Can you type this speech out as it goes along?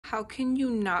How can you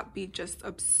not be just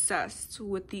obsessed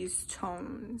with these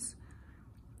tones?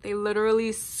 They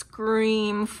literally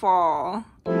scream fall.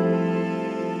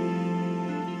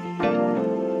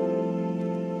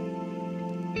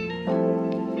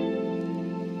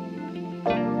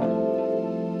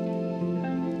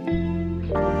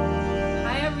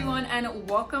 And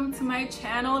welcome to my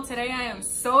channel. Today I am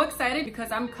so excited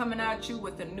because I'm coming at you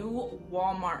with a new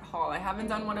Walmart haul. I haven't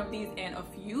done one of these in a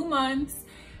few months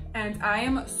and I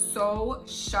am so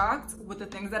shocked with the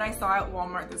things that I saw at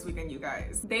Walmart this weekend, you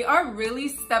guys. They are really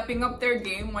stepping up their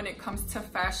game when it comes to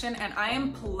fashion and I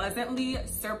am pleasantly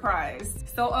surprised.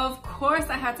 So of course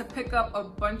I had to pick up a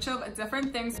bunch of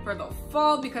different things for the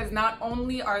fall because not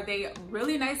only are they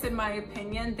really nice in my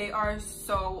opinion, they are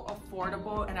so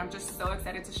affordable and I'm just so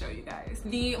excited to show you guys.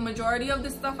 The majority of the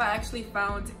stuff I actually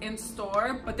found in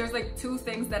store, but there's like 2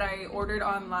 things that I ordered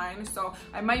online, so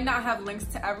I might not have links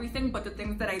to everything, but the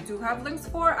things that I do have links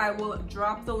for, I will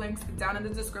drop the links down in the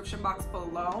description box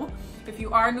below. If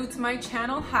you are new to my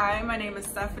channel, hi, my name is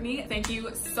Stephanie. Thank you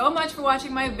so much for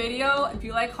watching my video. If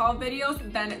you like haul videos,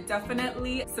 then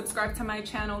definitely subscribe to my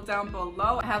channel down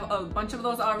below. I have a bunch of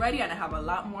those already and I have a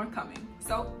lot more coming.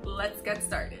 So let's get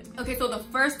started. Okay, so the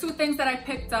first 2 things that I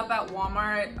picked up at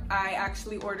Walmart, I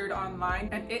actually ordered online,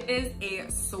 and it is a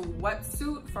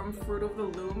sweatsuit from Fruit of the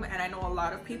Loom. And I know a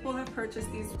lot of people have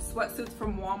purchased these sweatsuits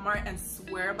from Walmart and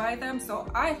swear by them.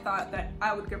 So I thought that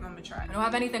I would give them a try. I don't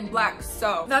have anything black,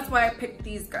 so that's why I picked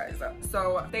these guys up.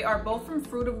 So they are both from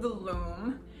Fruit of the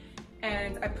Loom.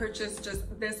 And I purchased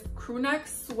just this crew neck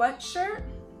sweatshirt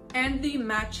and the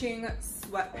matching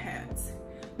sweatpants.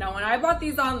 Now, when I bought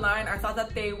these online, I thought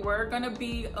that they were gonna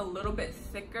be a little bit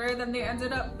thicker than they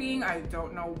ended up being. I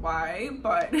don't know why,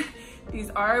 but these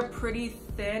are pretty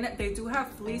thin. They do have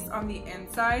fleece on the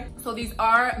inside. So these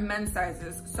are men's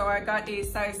sizes. So I got a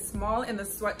size small in the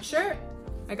sweatshirt.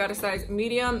 I got a size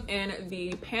medium in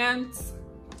the pants.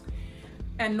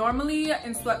 And normally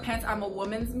in sweatpants, I'm a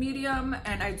woman's medium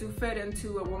and I do fit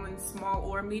into a woman's small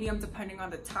or medium depending on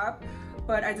the top.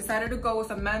 But I decided to go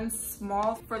with a men's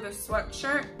small for the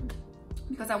sweatshirt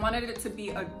because I wanted it to be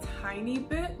a tiny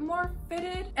bit more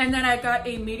fitted. And then I got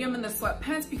a medium in the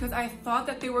sweatpants because I thought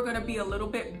that they were gonna be a little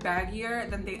bit baggier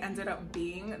than they ended up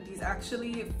being. These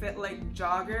actually fit like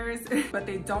joggers, but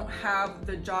they don't have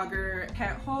the jogger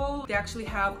pant hole. They actually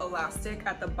have elastic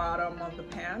at the bottom of the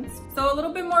pants. So a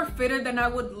little bit more fitted than I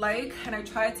would like. And I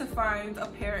tried to find a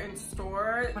pair in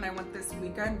store when I went this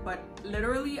weekend, but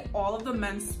literally all of the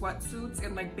men's sweatsuits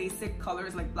in like basic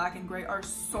colors like black and gray are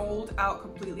sold out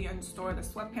completely in store. The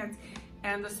sweatpants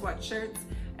and the sweatshirts,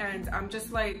 and I'm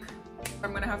just like,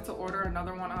 I'm gonna have to order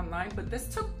another one online, but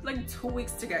this took like 2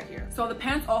 weeks to get here. So the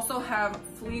pants also have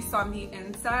fleece on the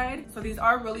inside, so these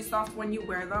are really soft when you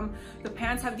wear them. The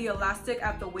pants have the elastic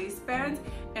at the waistband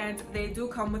and they do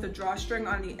come with a drawstring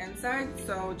on the inside,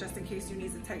 so just in case you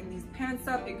need to tighten these pants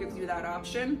up, it gives you that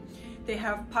option. They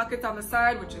have pockets on the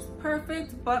side, which is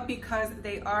perfect, but because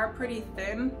they are pretty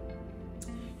thin,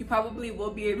 you probably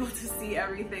will be able to see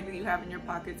everything that you have in your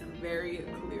pockets very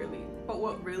clearly. But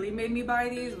what really made me buy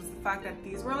these was the fact that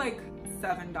these were like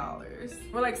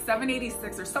 $7. Or like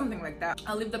 $7.86 or something like that.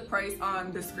 I'll leave the price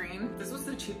on the screen. This was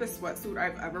the cheapest sweatsuit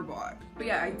I've ever bought. But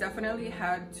yeah, I definitely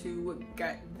had to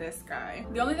get this guy.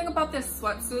 The only thing about this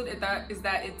sweatsuit is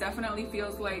that it definitely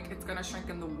feels like it's gonna shrink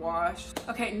in the wash.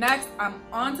 Okay, next I'm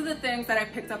on to the things that I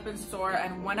picked up in store,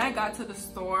 and when I got to the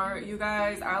store, you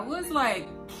guys, I was like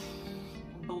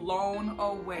blown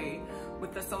away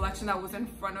with the selection that was in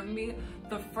front of me.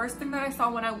 The first thing that I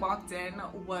saw when I walked in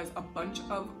was a bunch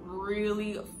of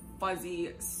really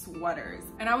fuzzy sweaters,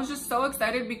 and I was just so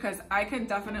excited because I can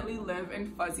definitely live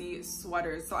in fuzzy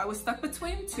sweaters. So I was stuck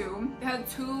between 2. They had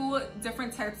 2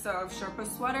 different types of Sherpa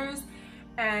sweaters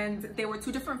and they were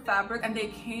 2 different fabrics and they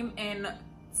came in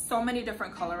so many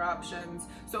different color options,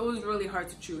 so it was really hard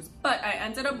to choose, but I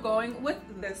ended up going with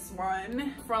this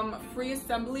one from Free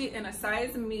Assembly in a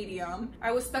size medium.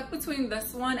 I was stuck between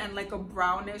this one and like a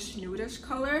brownish nudish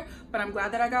color, but I'm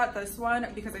glad that I got this one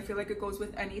because I feel like it goes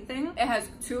with anything. It has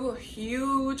 2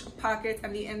 huge pockets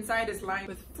and the inside is lined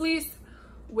with fleece,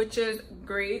 which is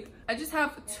great. I just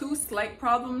have 2 slight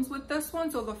problems with this one.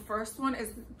 So the first one is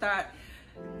that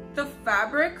the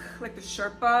fabric, like the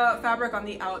Sherpa fabric on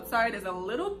the outside, is a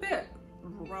little bit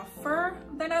rougher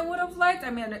than I would have liked. I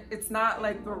mean, it's not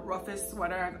like the roughest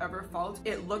sweater I've ever felt.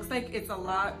 It looks like it's a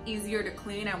lot easier to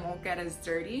clean and won't get as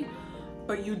dirty,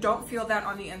 but you don't feel that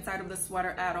on the inside of the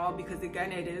sweater at all because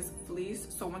again, it is fleece.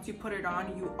 So once you put it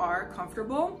on, you are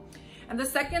comfortable. And the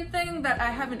second thing that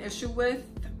I have an issue with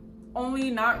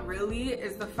only not really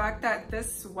is the fact that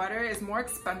this sweater is more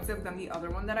expensive than the other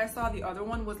one that I saw. The other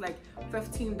one was like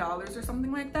 $15 or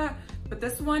something like that, but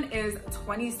this one is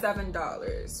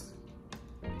 $27,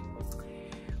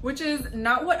 which is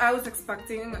not what I was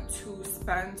expecting to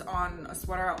spend on a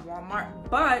sweater at Walmart.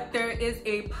 But there is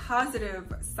a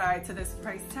positive side to this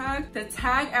price tag. The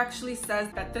tag actually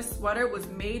says that this sweater was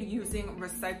made using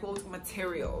recycled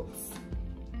materials.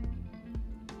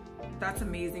 That's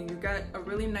amazing. You get a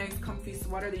really nice comfy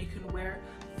sweater that you can wear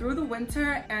through the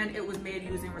winter, and it was made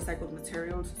using recycled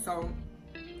materials. So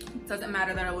it doesn't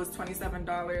matter that it was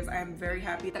 $27. I am very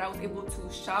happy that I was able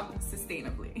to shop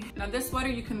sustainably. Now this sweater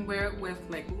you can wear with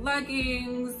like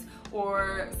leggings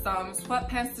or some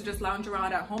sweatpants to just lounge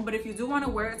around at home. But if you do want to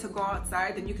wear it to go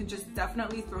outside, then you can just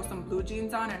definitely throw some blue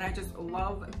jeans on, and I just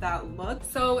love that look.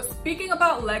 So speaking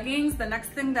about leggings, the next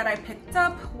thing that I picked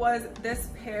up was this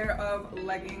pair of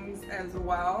leggings as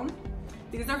well.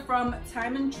 These are from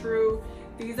Time and True.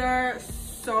 These are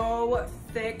so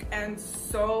thick and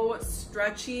so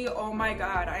stretchy. Oh my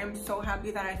god, I am so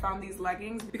happy that I found these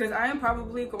leggings because I am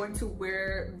probably going to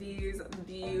wear these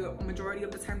the majority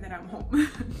of the time that I'm home.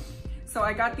 So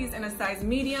I got these in a size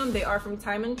medium. They are from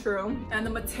Time and True, and the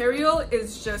material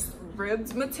is just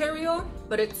ribbed material,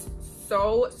 but it's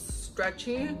so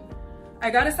stretchy. I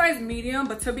got a size medium,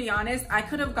 but to be honest, I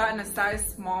could have gotten a size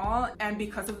small, and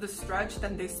because of the stretch,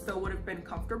 then they still would have been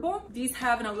comfortable. These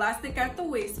have an elastic at the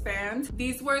waistband.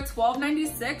 These were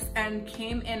 $12.96 and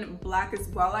came in black as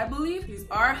well, I believe. These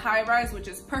are high rise, which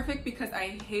is perfect because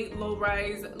I hate low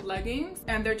rise leggings,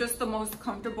 and they're just the most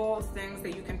comfortable things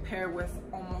that you can pair with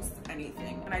almost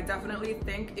anything. And I definitely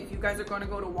think if you guys are going to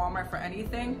go to Walmart for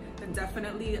anything, then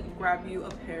definitely grab you a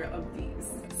pair of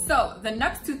these. So the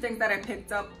next two things that I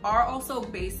picked up are also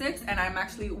basics, and I'm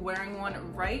actually wearing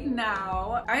one right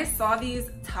now. I saw these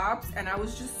tops and I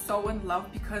was just so in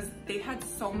love because they had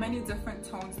so many different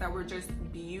tones that were just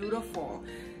beautiful.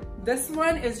 This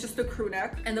one is just a crew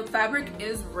neck, and the fabric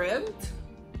is ribbed,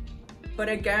 but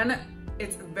again,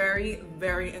 it's very,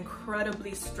 very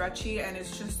incredibly stretchy, and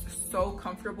it's just so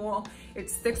comfortable.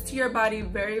 It sticks to your body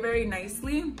very, very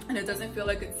nicely, and it doesn't feel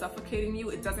like it's suffocating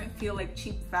you. It doesn't feel like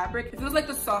cheap fabric. It feels like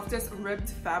the softest ribbed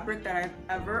fabric that I've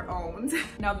ever owned.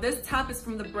 Now this top is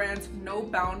from the brand No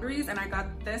Boundaries, and I got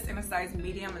this in a size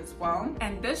medium as well.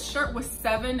 And this shirt was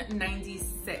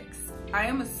 $7.96. I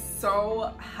am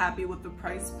so happy with the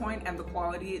price point and the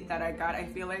quality that I got. I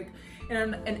feel like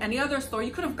in any other store,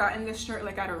 you could have gotten this shirt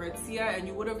like at Aritzia and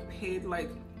you would have paid like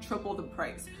triple the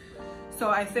price. So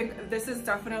I think this is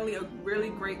definitely a really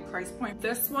great price point.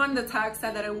 This one, the tag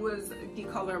said that it was the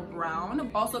color brown.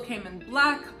 Also came in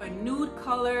black, a nude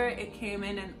color. It came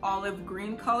in an olive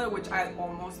green color, which I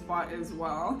almost bought as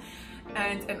well,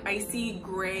 and an icy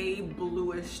gray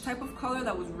bluish type of color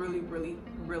that was really, really,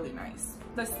 really nice.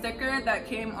 The sticker that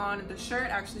came on the shirt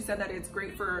actually said that it's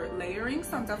great for layering,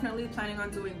 so I'm definitely planning on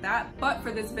doing that. But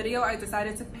for this video, I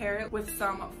decided to pair it with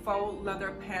some faux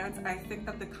leather pants. I think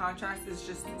that the contrast is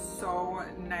just so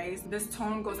nice. This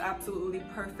tone goes absolutely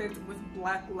perfect with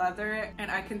black leather,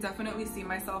 and I can definitely see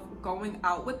myself going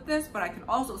out with this, but I can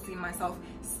also see myself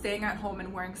staying at home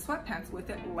and wearing sweatpants with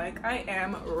it like I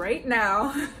am right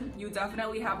now. You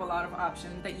definitely have a lot of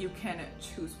options that you can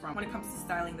choose from when it comes to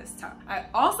styling this top. I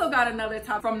also got another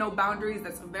top from No Boundaries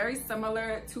that's very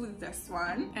similar to this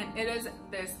one, and it is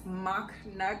this mock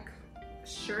neck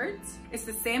shirt. It's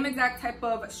the same exact type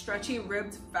of stretchy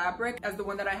ribbed fabric as the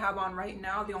one that I have on right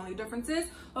now. The only difference is,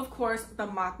 of course, the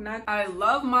mock neck. I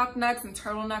love mock necks and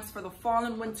turtlenecks for the fall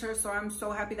and winter, so I'm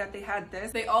so happy that they had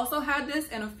this. They also had this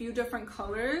in a few different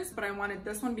colors, but I wanted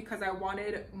this one because I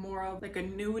wanted more of like a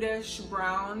nudish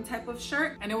brown type of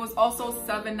shirt, and it was also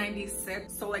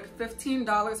 $7.96, so like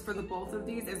 $15 for the both of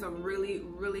these is a really,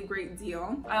 really great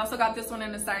deal. I also got this one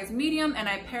in a size medium, and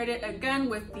I paired it again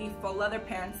with the faux leather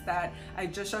pants that I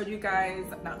just showed you guys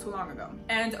not too long ago.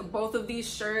 And both of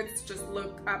these shirts just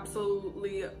look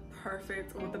absolutely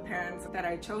perfect with the pants that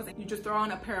I chose. You just throw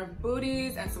on a pair of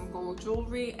booties and some gold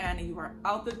jewelry and you are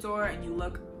out the door and you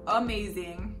look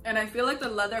amazing. And I feel like the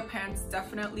leather pants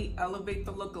definitely elevate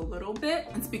the look a little bit.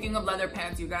 And speaking of leather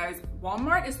pants, you guys,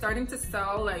 Walmart is starting to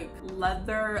sell like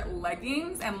leather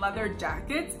leggings and leather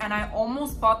jackets, and I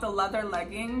almost bought the leather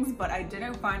leggings, but I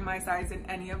didn't find my size in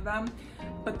any of them.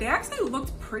 But they actually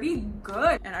looked pretty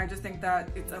good, and I just think that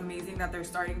it's amazing that they're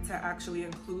starting to actually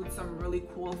include some really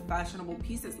cool fashionable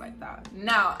pieces like that.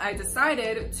 Now I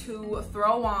decided to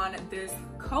throw on this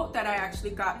coat that I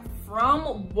actually got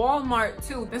from Walmart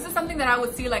too. This is something that I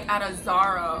would see like at a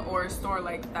Zara or a store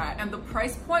like that, and the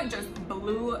price point just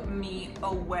blew me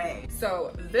away.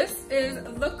 So this is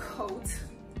the coat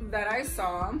that I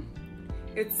saw.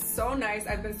 It's so nice.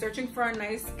 I've been searching for a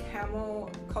nice camel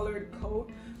colored coat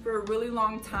for a really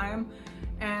long time,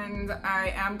 and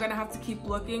I am gonna have to keep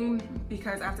looking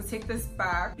because I have to take this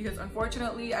back because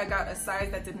unfortunately I got a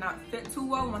size that did not fit too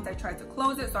well once I tried to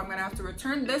close it, so I'm gonna have to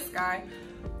return this guy.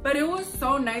 But it was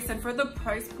so nice, and for the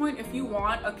price point, if you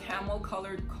want a camel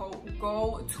colored coat,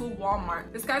 go to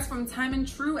Walmart. This guy's from Time and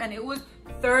True, and it was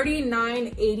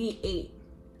 $39.88.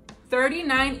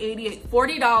 $39.88,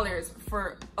 $40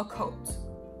 for a coat.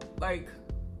 Like,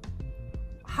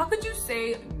 how could you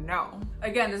say no?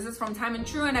 Again, this is from Time and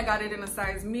True, and I got it in a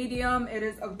size medium. It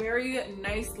is a very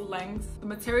nice length. The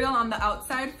material on the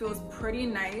outside feels pretty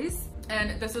nice,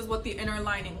 and this is what the inner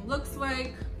lining looks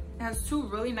like. It has two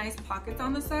really nice pockets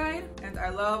on the side, and I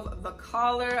love the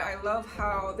collar. I love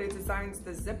how they designed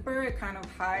the zipper. It kind of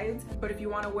hides, but if you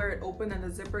want to wear it open, then the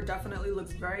zipper definitely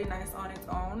looks very nice on its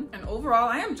own. And overall,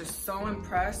 I am just so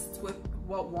impressed with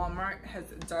what Walmart has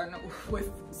done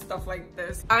with stuff like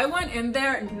this. I went in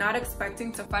there not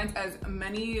expecting to find as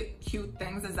many cute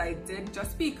things as I did,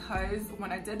 just because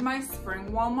when I did my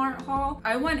spring Walmart haul,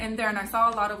 I went in there and I saw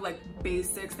a lot of like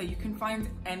basics that you can find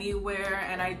anywhere,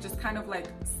 and I just kind of like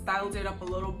styled it up a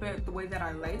little bit the way that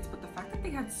I liked. But the fact that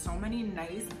they had so many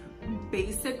nice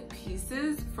basic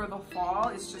pieces for the fall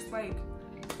is just like,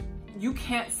 you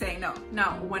can't say no.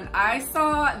 Now, when I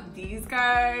saw these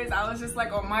guys, I was just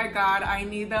like, oh my God, I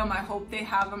need them. I hope they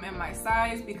have them in my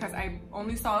size because I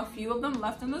only saw a few of them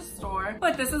left in the store.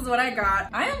 But this is what I got.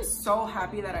 I am so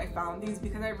happy that I found these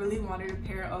because I really wanted a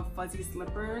pair of fuzzy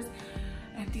slippers.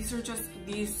 And these are just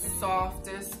the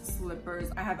softest slippers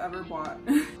I have ever bought.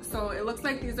 So it looks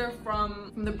like these are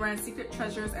from the brand Secret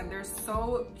Treasures, and they're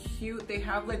so cute. They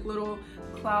have like little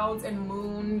clouds and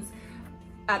moons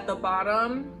at the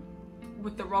bottom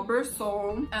with the rubber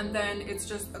sole, and then it's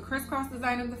just a crisscross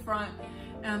design in the front,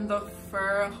 and the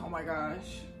fur, oh my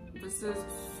gosh, this is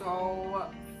so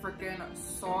freaking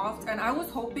soft. And I was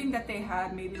hoping that they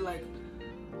had maybe like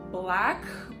black,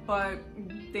 but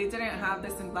they didn't have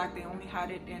this in black. They only had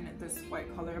it in this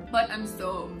white color. But I'm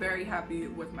still very happy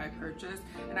with my purchase,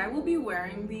 and I will be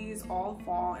wearing these all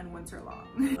fall and winter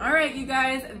long. All right, you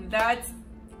guys, that's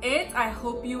it. I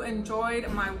hope you enjoyed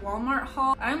my Walmart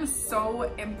haul. I'm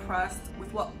so impressed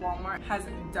with what Walmart has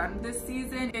done this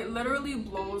season. It literally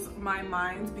blows my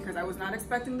mind because I was not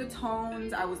expecting the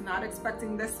tones. I was not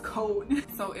expecting this coat.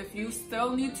 So if you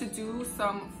still need to do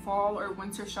some fall or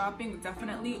winter shopping,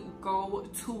 definitely go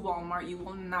to Walmart. You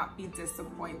will not be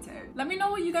disappointed. Let me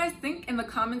know what you guys think in the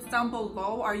comments down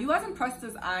below. Are you as impressed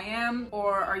as I am,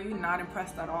 or are you not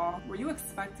impressed at all? Were you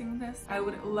expecting this? I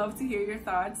would love to hear your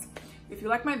thoughts. If you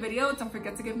like my video, don't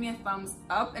forget to give me a thumbs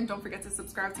up, and don't forget to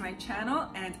subscribe to my channel,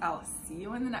 and I'll see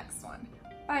you in the next one.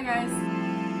 Bye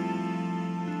guys.